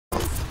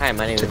Hi,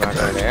 my name is Mark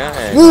Rivera,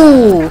 and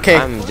Ooh, okay.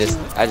 I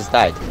just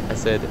died. I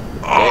said,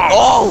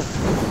 oh!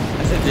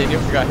 I said Daniel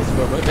forgot his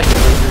phone.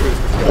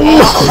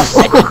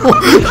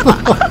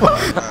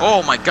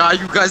 Oh my god,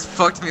 you guys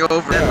fucked me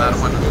over.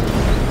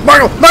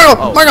 Margo!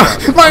 Oh,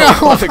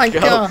 Oh my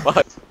god!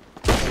 Fuck.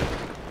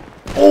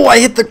 Oh, I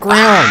hit the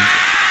ground!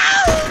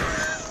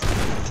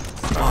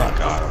 Oh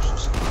god, I'm so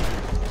sorry.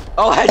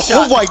 Oh, headshot!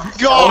 Oh my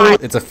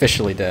god! It's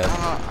officially dead.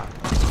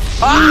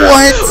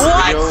 What?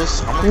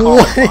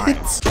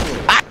 What?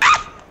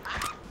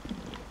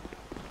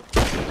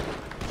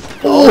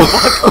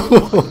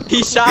 Oh!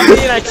 He shot me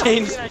and I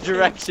changed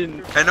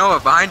direction. I know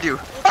it, behind you.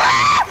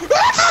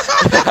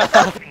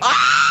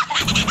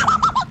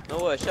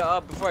 Noah, shut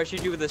up before I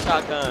shoot you with a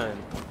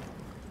shotgun.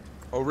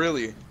 Oh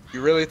really? You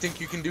really think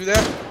you can do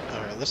that?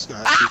 Alright, let's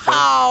not too far.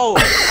 Ow!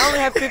 I only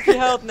have 50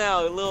 health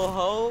now, you little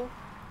hoe.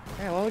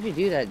 Yeah, why would you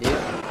do that, dude?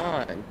 Come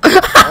on.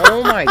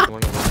 Oh my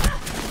god.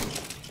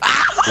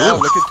 Oh,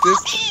 look at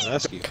this.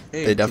 That's cute.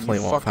 Hey, They can definitely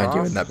you won't fuck find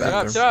you off? in that Shut up,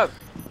 bathroom. shut up.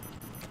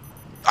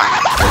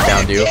 I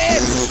found you.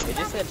 It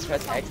just said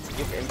press X to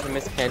give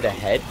infamous panda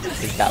head.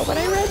 Is that what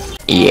I read?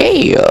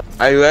 Yeah.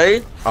 Are you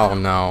ready? Oh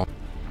no.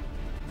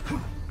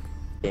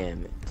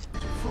 Damn it.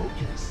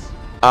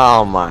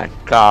 Oh my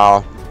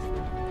god.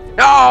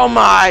 Oh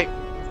my.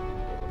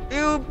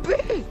 You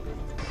bitch.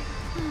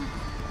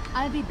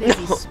 I'll be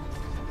busy No. soon.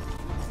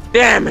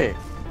 Damn it.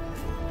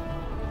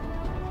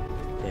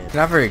 You're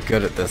not very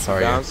good at this, are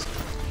you? Bounce.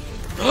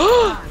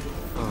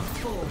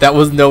 That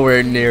was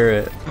nowhere near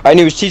it. I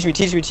knew. Teach me,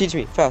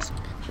 fast.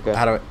 Okay.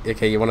 How do?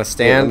 Okay, you want to Yeah,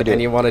 stand let me do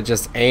and it. you want to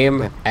just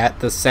aim at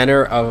the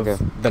center of Okay.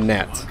 the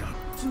net.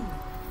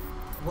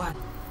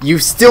 You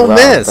still Wow,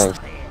 missed. thanks.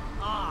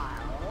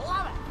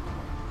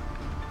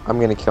 I'm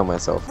gonna kill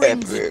myself.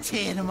 Brings a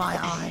tear to my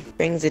eye.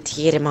 Brings a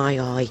tear to my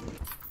eye.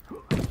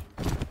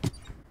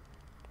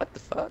 What the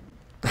fuck?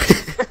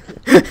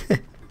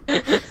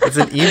 It's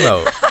an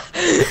emote.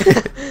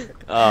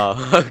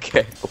 Oh,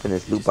 okay. Open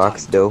this loot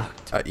box, though.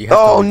 You have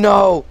Oh to...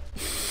 no!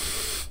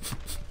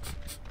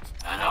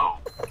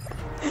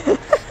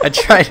 I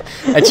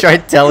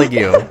tried telling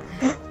you.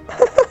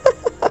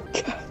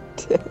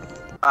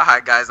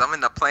 Alright guys, I'm in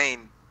the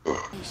plane.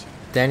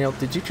 Daniel,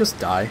 did you just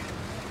die?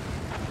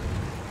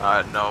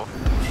 No.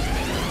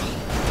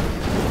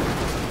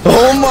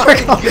 Oh my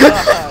god!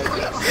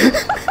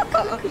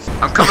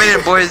 I'm coming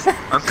in, boys.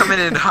 I'm coming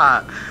in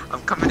hot.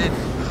 I'm coming in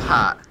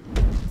hot.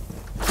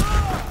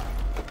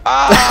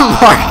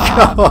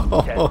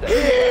 Marco!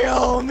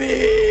 Heal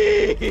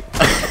me!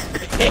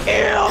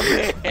 Heal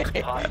me!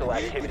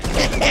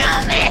 Heal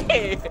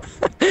me!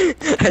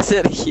 I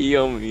said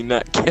heal me,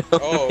 not kill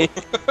Oh. me.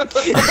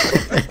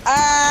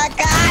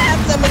 God,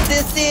 some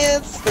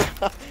assistance!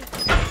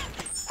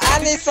 I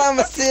need some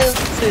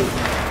assistance!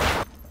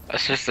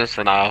 Assistance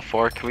in aisle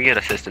 4. Can we get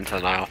assistance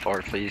in aisle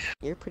 4, please?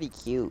 You're pretty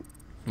cute.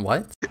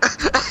 What?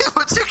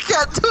 What's your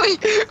cat doing?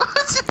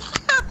 What's your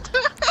cat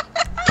doing?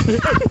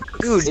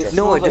 Dude,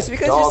 no, just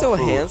because you're so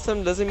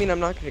handsome doesn't mean I'm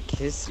not gonna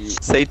kiss you.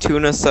 Say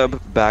tuna sub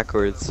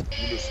backwards.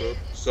 Tuna sub.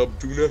 Sub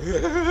tuna.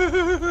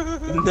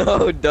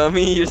 No,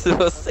 dummy, you're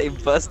supposed to say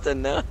bust a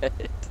nut.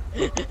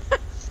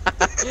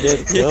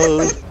 Let's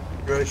go. You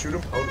wanna shoot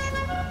him? I wanna shoot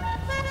him.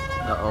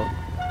 Uh-oh.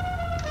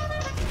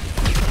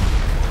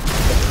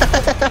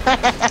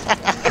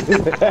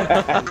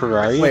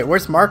 Right? Wait,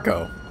 where's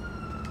Marco?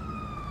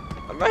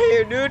 I'm right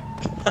here, dude.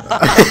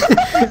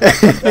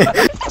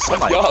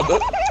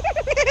 God,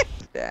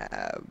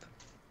 Stab.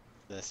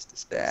 That's disgusting.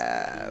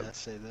 Stab. Did not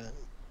say that.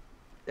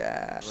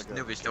 Stab.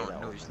 Noobish, don't.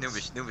 Noobish.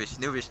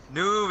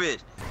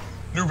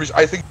 Noobish,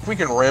 I think we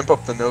can ramp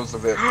up the nose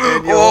of it.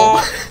 Oh,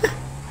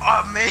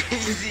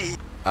 amazing.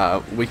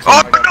 We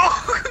Oh can. no.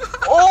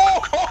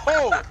 Oh!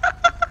 Oh.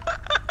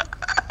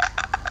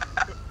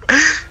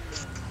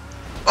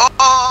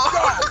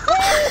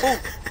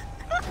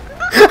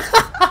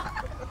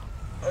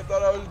 I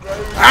thought I was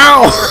driving.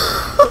 Ow!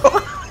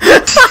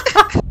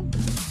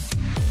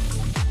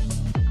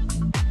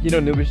 You know,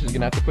 Noobish is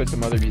gonna have to put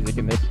some other music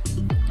in this.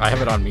 I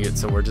have it on mute,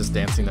 so we're just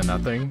dancing to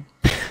nothing.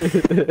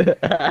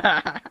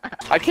 I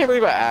can't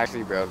believe I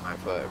actually broke my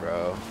foot,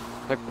 bro.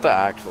 Like, what the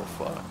actual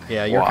fuck?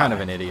 Yeah, you're Why? kind of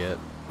an idiot.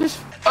 It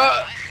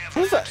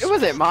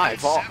wasn't my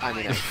fault. I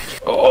mean,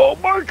 oh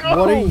my god!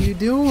 What are you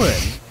doing?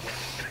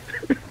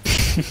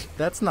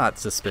 That's not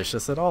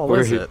suspicious at all,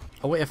 is it?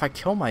 Oh wait, if I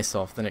kill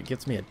myself, then it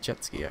gives me a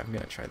jet ski. I'm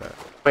gonna try that.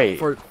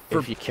 Wait,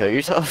 if you kill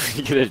yourself,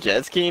 you get a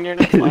jet ski in your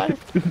next life?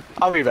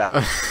 I'll be back.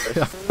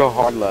 Go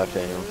hard left,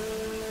 Daniel.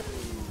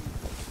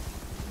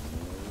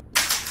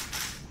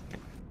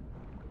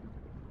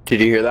 Did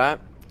you hear that?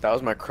 That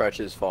was my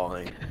crutches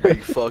falling. Are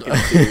you fucking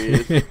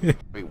serious?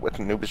 Wait, what's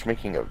Noobish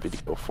making a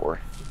video for?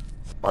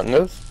 Among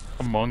Us?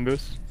 Among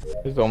Us?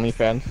 His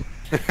OnlyFans.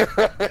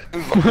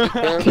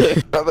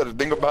 Now that I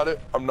think about it,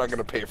 I'm not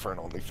gonna pay for an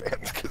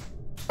OnlyFans, cause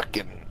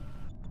fucking...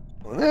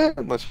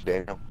 unless you're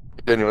Daniel.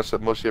 Daniel, what's the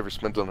most you ever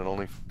spent on an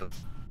OnlyFans?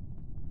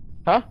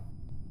 Huh?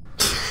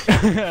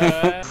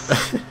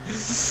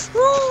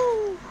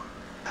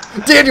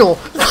 Daniel!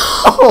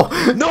 No!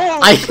 No!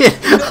 I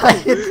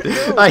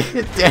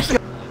hit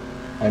Daniel.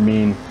 I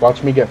mean,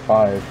 watch me get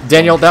 5.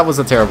 Daniel, that was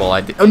a terrible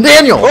idea. Oh,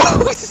 Daniel!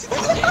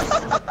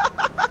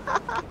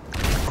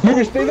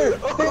 Ruby, stay there!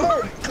 Stay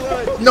there!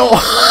 No!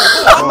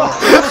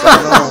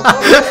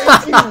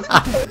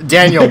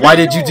 Daniel, why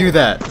did you do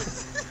that?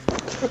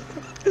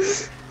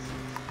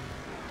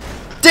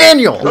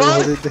 Daniel!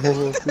 What did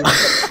Daniel do?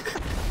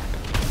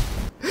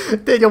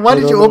 Daniel, why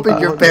did you open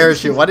your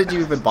parachute? Why did you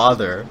even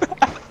bother?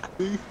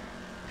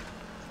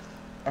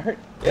 Alright,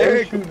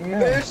 Eric,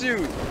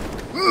 parachute!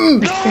 I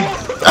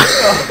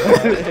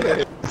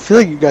feel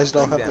like you guys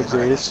don't have the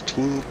greatest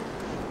team.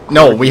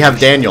 No, we have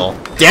Daniel.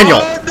 Daniel!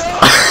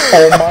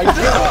 Oh my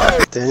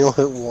god! Daniel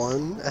hit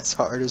 1 as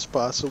hard as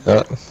possible,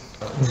 and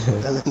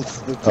then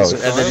flipped his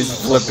And then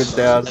he's flipping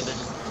down.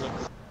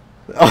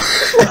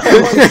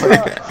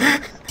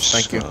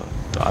 Thank you.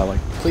 I like.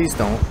 Please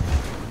don't.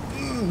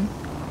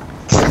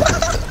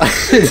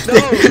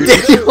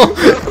 Daniel!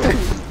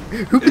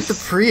 Who put the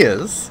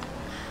Prius?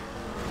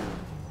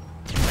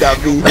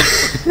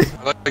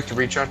 I'd like to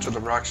reach out to the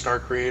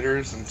Rockstar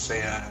creators and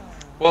say,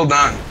 well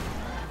done.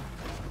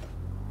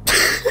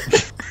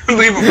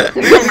 Leave him! Leave him,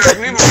 Eric!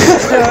 Leave him!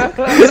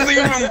 Just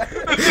leave him!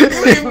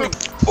 Just leave him!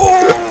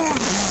 Oh!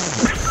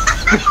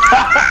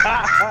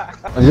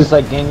 I'm just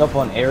like gang up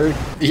on Eric.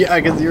 Yeah,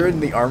 because you're in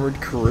the armored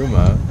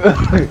Kuruma.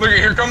 Look,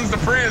 here comes the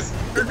Prius!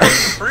 Here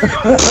comes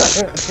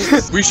the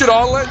Prius! We should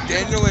all let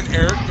Daniel and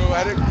Eric go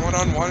at it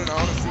one-on-one, and I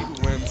want to see who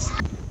wins.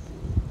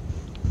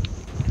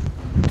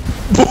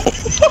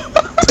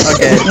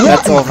 Okay,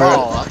 that's over.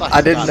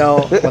 I didn't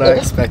know what I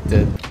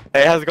expected.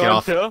 Hey, how's it Get going,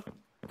 off. Phil?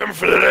 I'm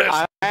for this!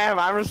 I am.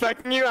 I'm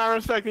respecting you. I'm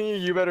respecting you.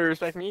 You better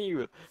respect me,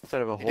 you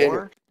son of a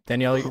whore.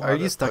 Danielle, are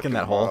you stuck in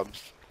that hole?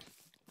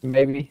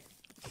 Maybe.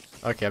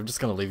 Okay, I'm just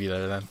gonna leave you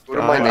there then. Go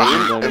to my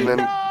name and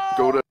then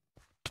go to.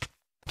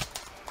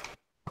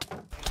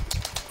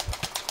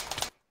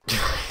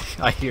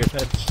 I hear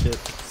that shit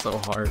so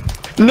hard.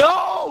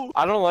 No!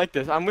 I don't like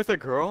this. I'm with a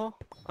girl.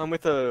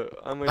 There's a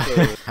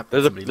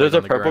Somebody there's laid a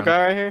on the purple ground.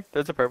 guy right here.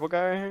 There's a purple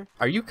guy right here.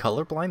 Are you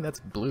colorblind? That's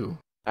blue.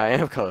 I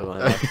am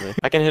colorblind actually.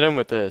 I can hit him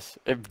with this.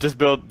 Just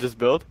build. Just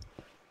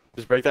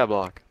break that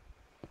block.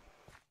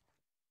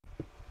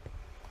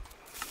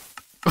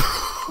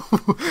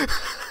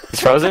 He's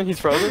frozen. He's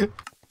frozen.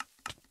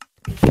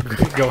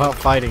 Go out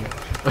fighting.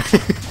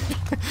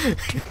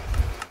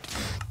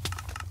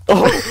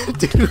 Oh,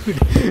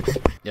 dude.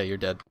 Yeah, you're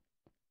dead.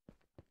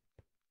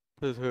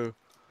 This is who?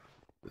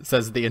 It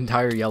says the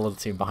entire yellow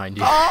team behind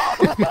you.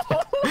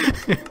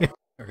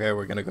 Okay,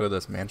 we're gonna go to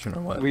this mansion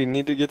or what? We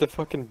need to get the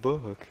fucking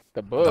book.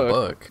 The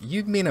book?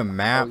 You mean a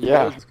map?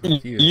 Yeah. I was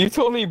confused. You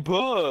told me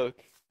book.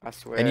 I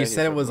swear. And you he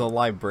said it said was a book.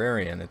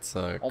 librarian. It's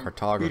a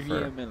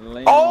cartographer.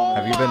 Oh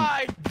Have you been-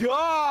 my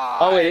god!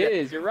 Oh, it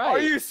is. You're right. Are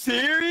you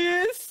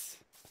serious?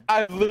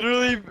 I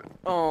literally.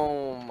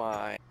 Oh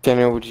my.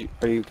 Daniel,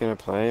 are you gonna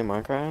play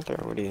Minecraft or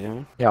what are you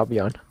doing? Yeah, I'll be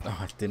on. Oh,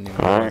 I didn't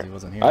even realize he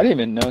wasn't here. I didn't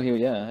even know he.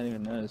 Yeah, I didn't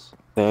even notice.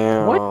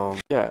 Damn.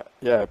 What?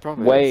 Yeah,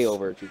 probably. Way is.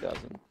 over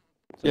 2,000.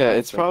 Yeah,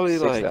 it's probably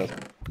 6,000. like.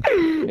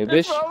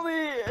 Noobish.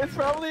 It's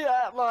probably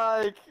at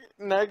like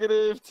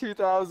negative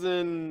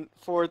 2,000,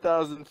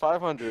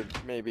 4,500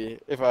 maybe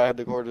if I had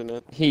the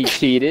coordinate. He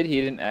cheated.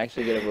 He didn't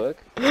actually get a book.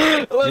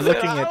 Listen,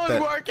 looking I at was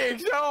that- working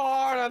so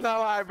hard on the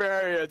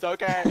librarians,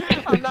 okay?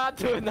 I'm not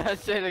doing that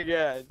shit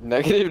again.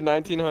 Negative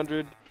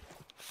 1,900,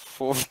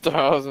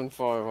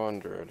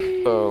 4,500.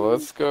 So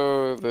let's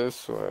go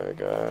this way,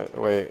 guys.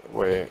 Wait.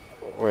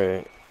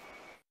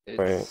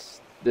 It's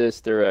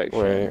this direction.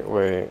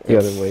 Wait. The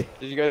other way.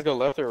 Did you guys go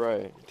left or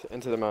right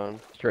into the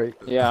mountain? Straight.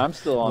 Yeah, I'm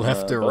still on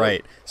Left the or boat.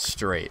 right?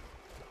 Straight.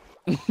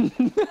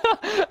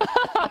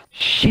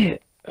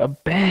 Shit, a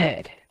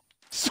bed.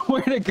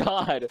 Swear to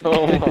God.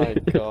 Oh my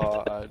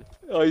god.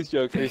 Oh, he's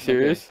joking. Are you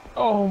serious?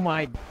 Oh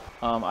my.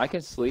 I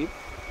can sleep.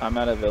 I'm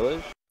at a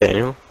village.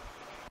 Daniel?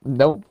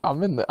 Nope.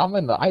 I'm in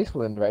the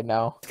Iceland right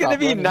now. It's gonna Stop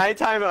be running.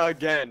 nighttime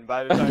again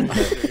by the time you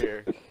get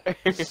here.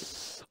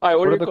 Alright, what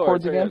What are are your the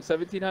chords chords again?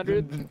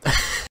 1700?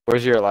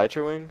 Where's your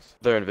elytra wings?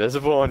 They're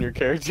invisible on your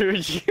character?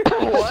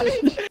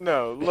 What?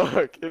 No,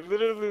 look. It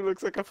literally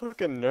looks like a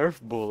fucking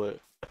Nerf bullet.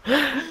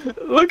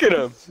 Look at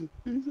him.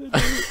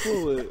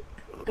 Bullet.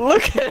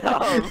 Look at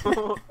him.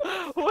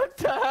 What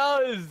the hell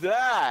is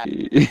that?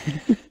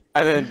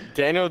 And then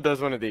Daniel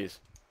does one of these.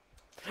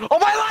 Oh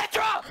my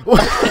elytra!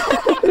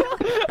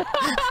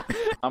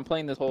 I'm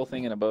playing this whole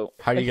thing in a boat.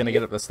 How are you gonna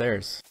get up the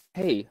stairs?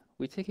 Hey,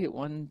 we take it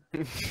one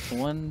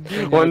thing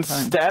at a One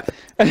time. step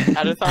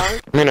at a time.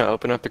 I'm gonna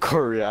open up the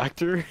core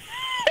reactor.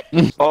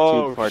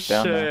 Oh Too far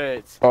down there.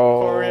 shit.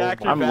 Oh, Core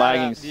reactor I'm bad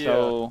lagging idea.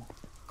 so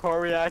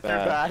Core reactor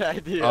bad. bad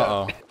idea.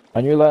 Uh-oh.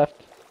 On your left.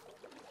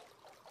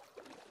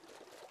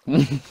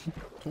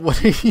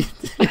 What are you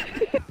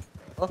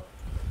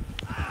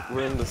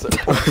We're in the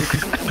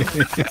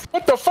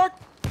What the fuck?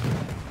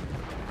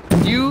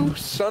 You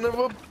son of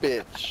a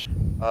bitch.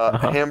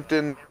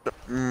 Hampton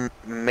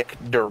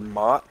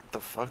McDermott. The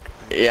fuck?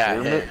 Yeah,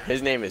 McDermott?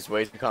 his name is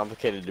way too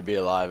complicated to be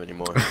alive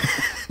anymore.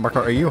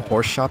 Marco, are you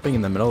horse shopping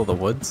in the middle of the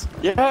woods?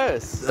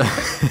 Yes!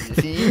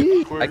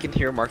 See? I can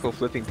hear Marco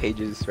flipping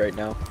pages right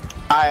now.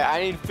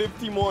 I need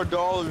 $50 more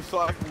so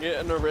I can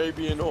get an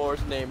Arabian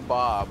horse named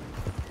Bob.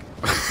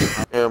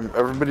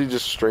 Everybody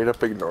just straight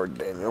up ignored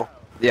Daniel.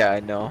 Yeah, I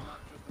know.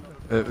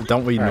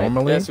 Don't we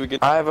normally? Yes, we can.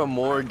 I have a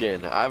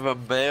Morgan. I have a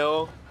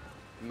male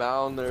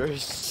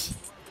malnourished.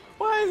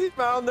 Why is he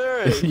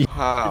malnourished?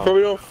 How? You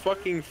probably don't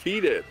fucking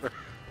feed it.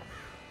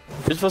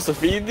 You're supposed to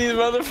feed these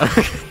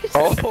motherfuckers?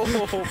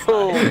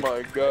 Oh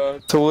my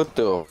god. So what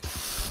the?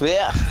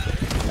 Yeah.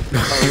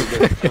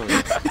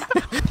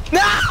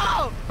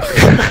 No!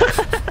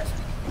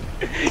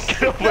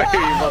 Get away,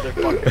 you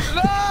motherfucker.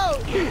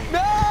 No!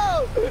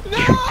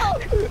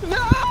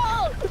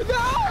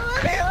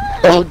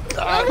 Oh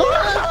god.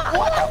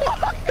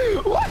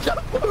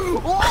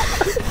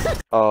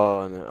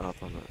 Oh no,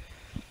 up on that.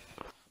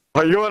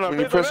 Are you on a When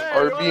you press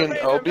RB and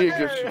LB, it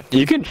gives you.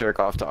 You can jerk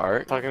off to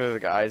art. Talking to the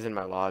guys in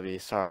my lobby.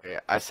 Sorry,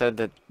 I said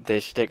that they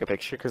should take a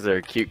picture because they're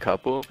a cute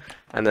couple,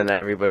 and then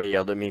everybody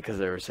yelled at me because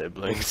they were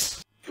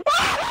siblings.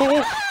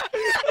 Close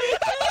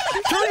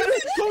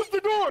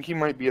the door! He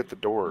might be at the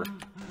door.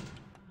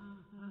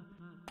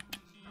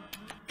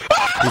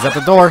 He's at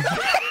the door.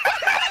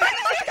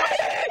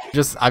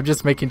 I'm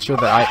just making sure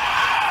that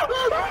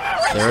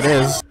there it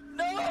is.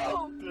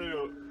 No!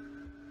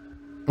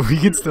 We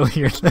can still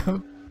hear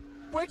them.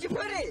 Where'd you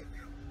put it?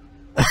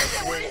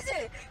 Where is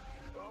it?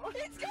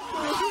 It's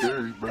gone!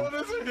 Scary, bro. Go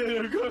this way,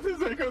 Daniel. Go this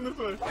way. Go this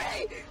way.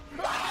 Wait!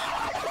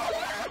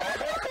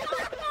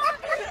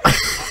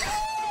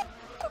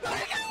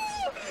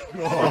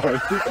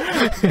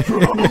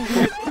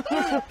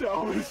 That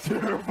was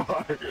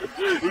terrifying.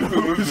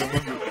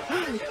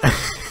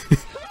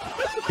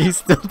 He's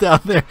still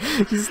down there.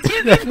 He's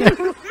still down there.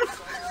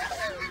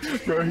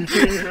 Bro, he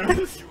can't hear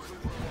us.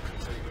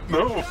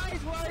 No.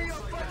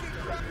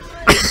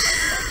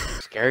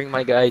 Scaring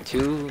my guy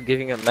too,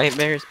 giving him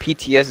nightmares,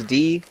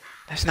 PTSD.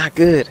 That's not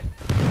good.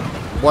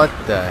 What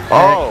the heck?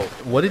 Oh.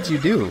 What did you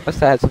do? Must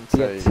have had some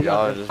TNT.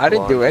 Just I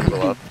didn't do blowing people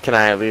anything. up. Can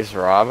I at least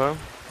rob him?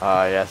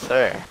 Yes,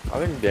 sir. I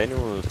think Daniel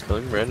was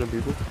killing random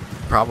people.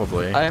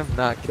 Probably. I am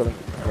not killing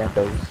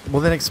randos.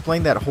 Well, then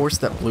explain that horse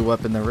that blew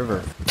up in the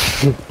river.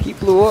 He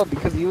blew up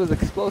because he was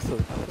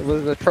explosive. It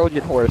was a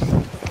Trojan horse.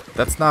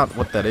 That's not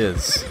what that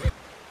is.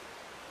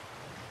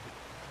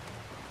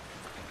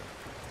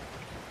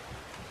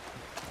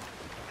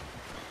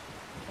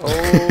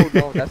 Oh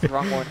no, that's the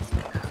wrong one.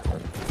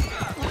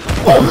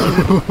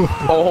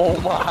 Oh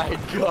my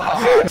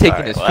god.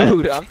 Taking his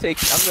food. I'm gonna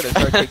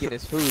start taking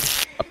his food.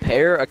 A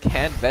pear, a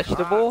canned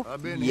vegetable?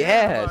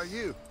 Yes.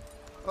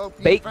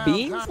 Baked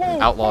beans?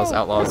 Outlaws,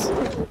 outlaws.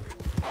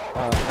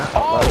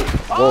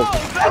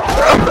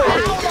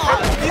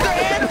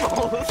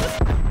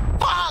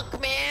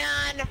 Fuck,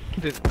 man!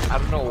 I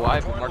don't know why,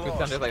 but Marcus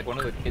sounded like one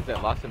of the kids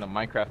that lost in a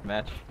Minecraft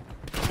match.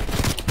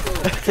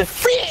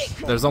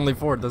 There's only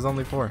 4. There's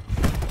only 4.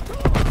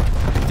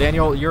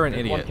 Daniel, you're an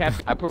idiot.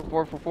 I put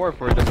 4 for 4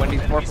 for the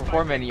Wendy's 4 for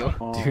 4 menu.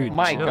 Dude,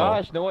 My chill.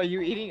 gosh, Noah,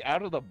 you eating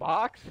out of the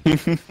box?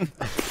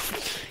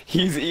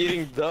 He's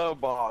eating the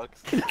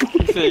box. He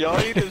said,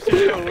 y'all eat this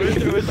shit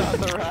with or without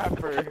the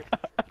wrapper.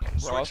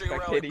 We're all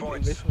spectating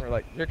and listening. We're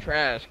like, you're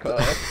trash, cuz.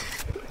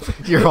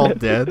 You're all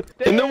dead.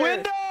 In the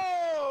window!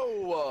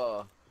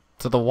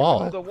 To the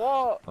wall. The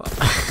wall.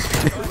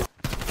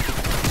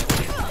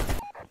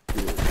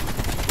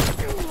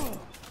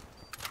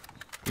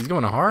 He's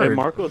going hard. Hey,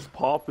 Marco's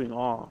popping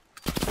off.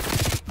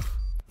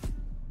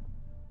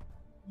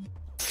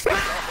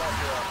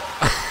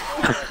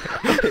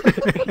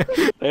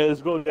 Hey,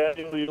 let's go,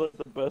 Daniel. You're like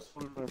the best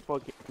one in the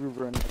fucking group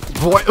right now.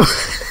 Boy.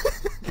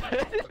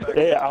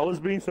 Hey, I was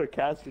being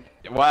sarcastic.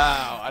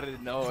 Wow, I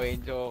didn't know,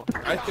 Angel.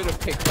 I should have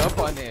picked up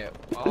on it.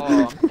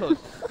 Oh, I'm so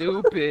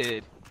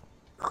stupid.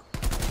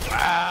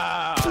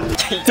 Wow.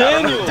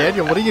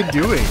 Daniel, what are you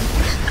doing?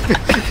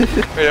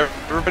 Hey,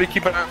 everybody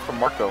keep an eye out for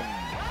Marco.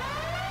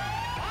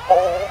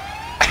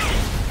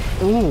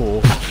 Ooh.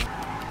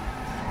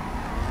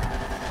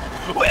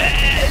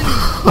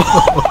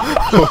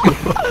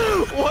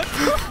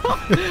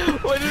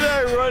 What did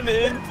I run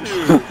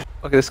into?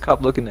 Fuck this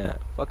cop looking at.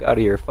 Fuck out of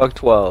here. Fuck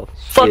 12.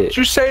 Fuck Shit.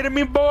 you say to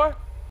me, boy?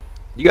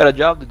 You got a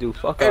job to do.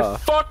 Fuck Hey,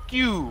 off. fuck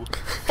you!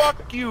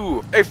 Fuck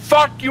you! Hey,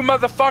 fuck you,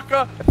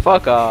 motherfucker!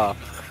 Fuck off.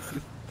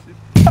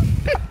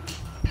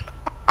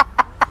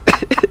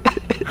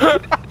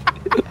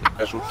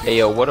 Hey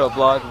yo, what up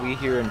vlog? We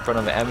here in front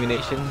of the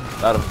ammunition.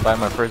 About to buy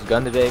my first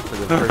gun today for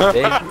the first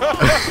day.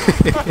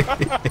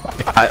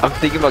 I'm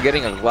thinking about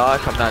getting a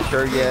Glock, I'm not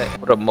sure yet.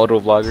 What up moto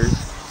vloggers?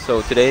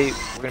 So today,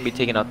 we're gonna be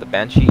taking out the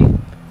Banshee.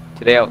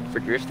 Today out for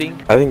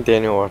drifting. I think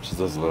Daniel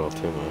watches us a little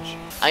too much.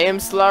 I am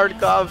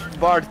Slardkov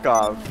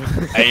Bartkov.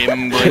 I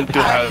am going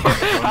to have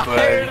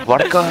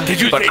Vodka?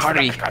 Did you say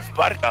Bacardi.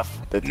 Barkov?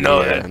 That's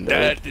No, me, and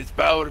that is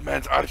Power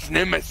Man's arch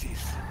nemesis.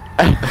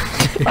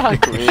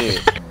 Fuck me.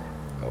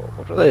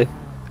 What are they?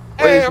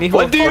 Hey,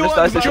 what do you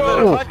want, Joe?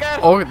 motherfucker?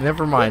 Oh,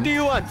 never What mind. do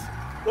you want?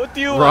 What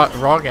do you want?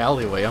 Wrong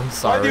alleyway, I'm Why do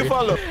sorry. you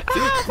follow?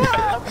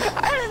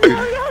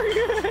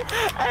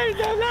 I I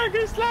no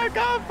longer slack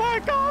off,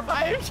 fuck off.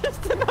 I am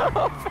just a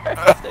normal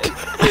person.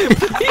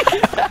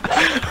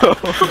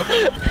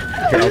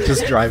 Here, I'll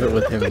just drive it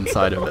with him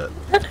inside of it.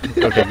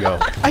 Okay, go.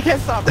 I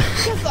can't stop. I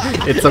can't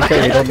stop. It's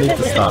okay, you don't need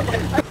to stop.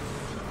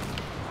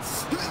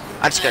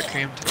 I just got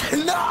creamed.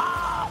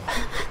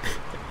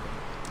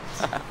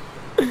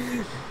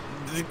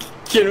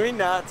 Can we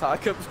not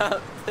talk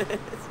about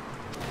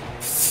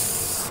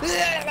this?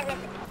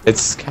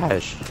 It's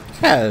cash.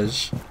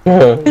 Cash.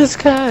 It's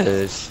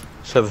cash.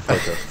 Shut the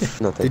fuck up.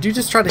 Nothing. Did you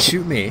just try to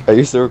shoot me? Are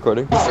you still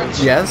recording?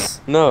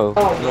 Yes. No.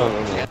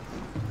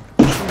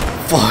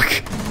 Fuck.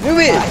 Move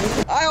it!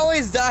 I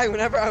always die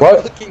whenever I'm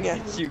looking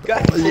at you.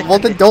 God damn Well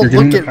then don't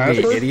look at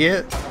me,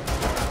 idiot.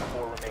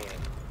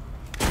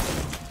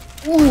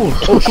 Ooh.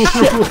 Oh shit.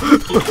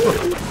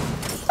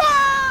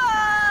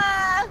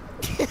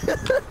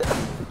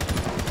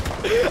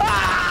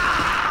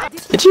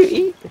 Did you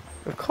eat?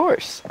 Of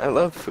course. I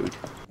love food.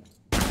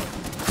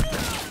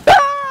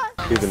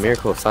 Through the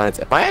miracle of science.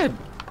 Am I a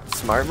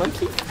smart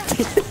monkey?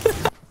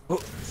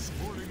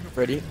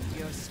 Ready?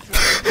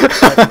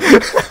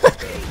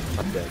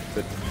 I'm dead,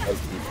 but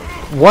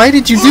Why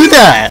did you do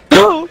that?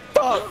 oh,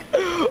 fuck!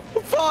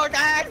 Fuck!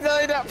 I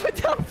accidentally put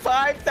down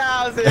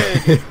 5,000!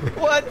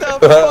 What the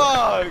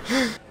fuck?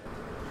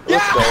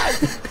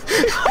 Yes!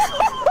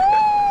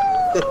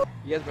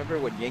 You guys remember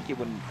when Yankee,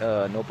 when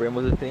No Brain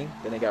was a thing?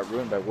 Then it got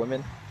ruined by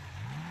women?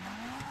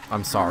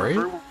 I'm sorry?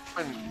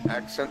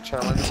 Accent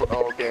challenge.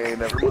 Okay,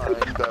 never mind.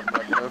 I'm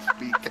not gonna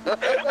speak. Well,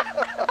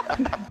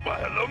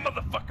 hello,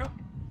 motherfucker.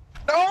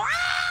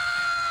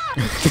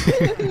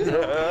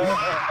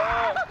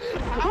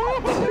 Oh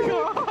my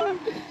god!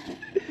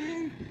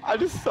 I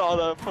just saw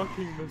that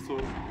fucking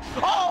missile.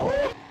 Oh!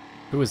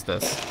 Who is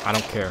this? I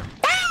don't care.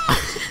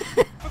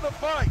 For the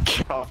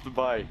bike! Off the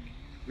bike.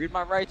 Read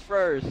my rights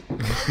first. What?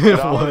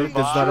 That's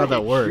not how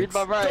that works. Read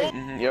my rights.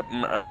 Yep.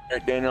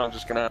 Alright, Daniel, I'm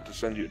just gonna have to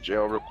send you to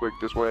jail real quick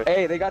this way.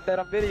 Hey, they got that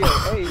on video.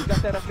 Hey, you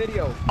got that on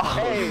video.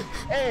 Hey,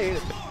 hey,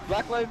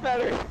 Black Lives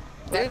Matter.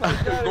 Black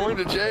Lives You're Matter. going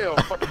to jail.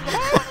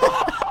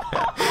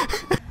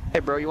 Hey,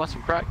 bro, you want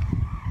some crack?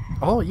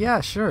 Oh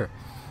yeah, sure.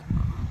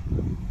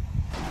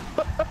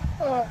 I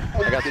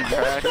got some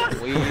crack.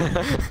 Weed.